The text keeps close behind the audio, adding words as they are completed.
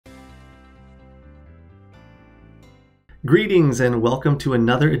Greetings and welcome to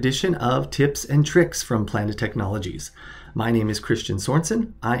another edition of Tips and Tricks from Planet Technologies. My name is Christian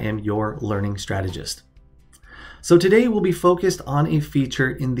Sorensen. I am your learning strategist. So today we'll be focused on a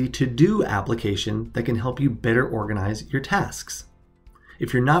feature in the To-Do application that can help you better organize your tasks.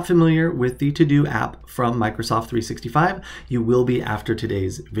 If you're not familiar with the To-Do app from Microsoft 365, you will be after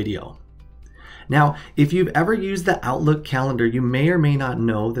today's video. Now, if you've ever used the Outlook calendar, you may or may not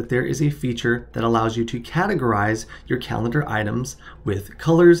know that there is a feature that allows you to categorize your calendar items with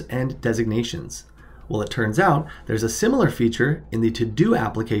colors and designations. Well, it turns out there's a similar feature in the To-Do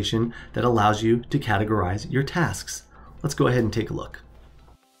application that allows you to categorize your tasks. Let's go ahead and take a look.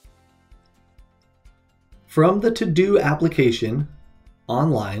 From the To-Do application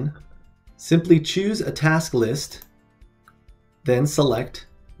online, simply choose a task list, then select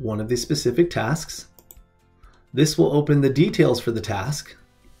one of the specific tasks. This will open the details for the task.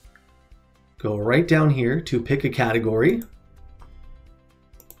 Go right down here to pick a category.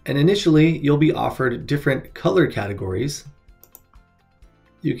 And initially, you'll be offered different color categories.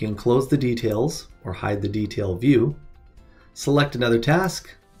 You can close the details or hide the detail view. Select another task.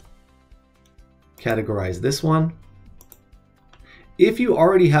 Categorize this one. If you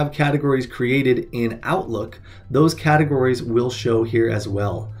already have categories created in Outlook, those categories will show here as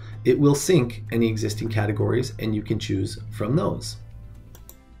well. It will sync any existing categories and you can choose from those.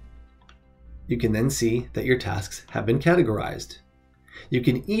 You can then see that your tasks have been categorized. You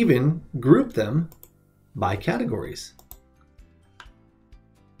can even group them by categories.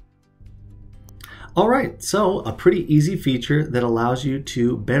 All right, so a pretty easy feature that allows you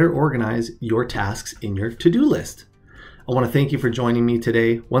to better organize your tasks in your to-do list. I want to thank you for joining me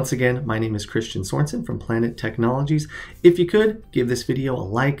today. Once again, my name is Christian Sorensen from Planet Technologies. If you could, give this video a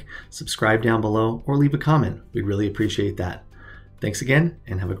like, subscribe down below, or leave a comment. We'd really appreciate that. Thanks again,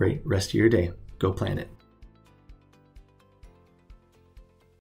 and have a great rest of your day. Go Planet.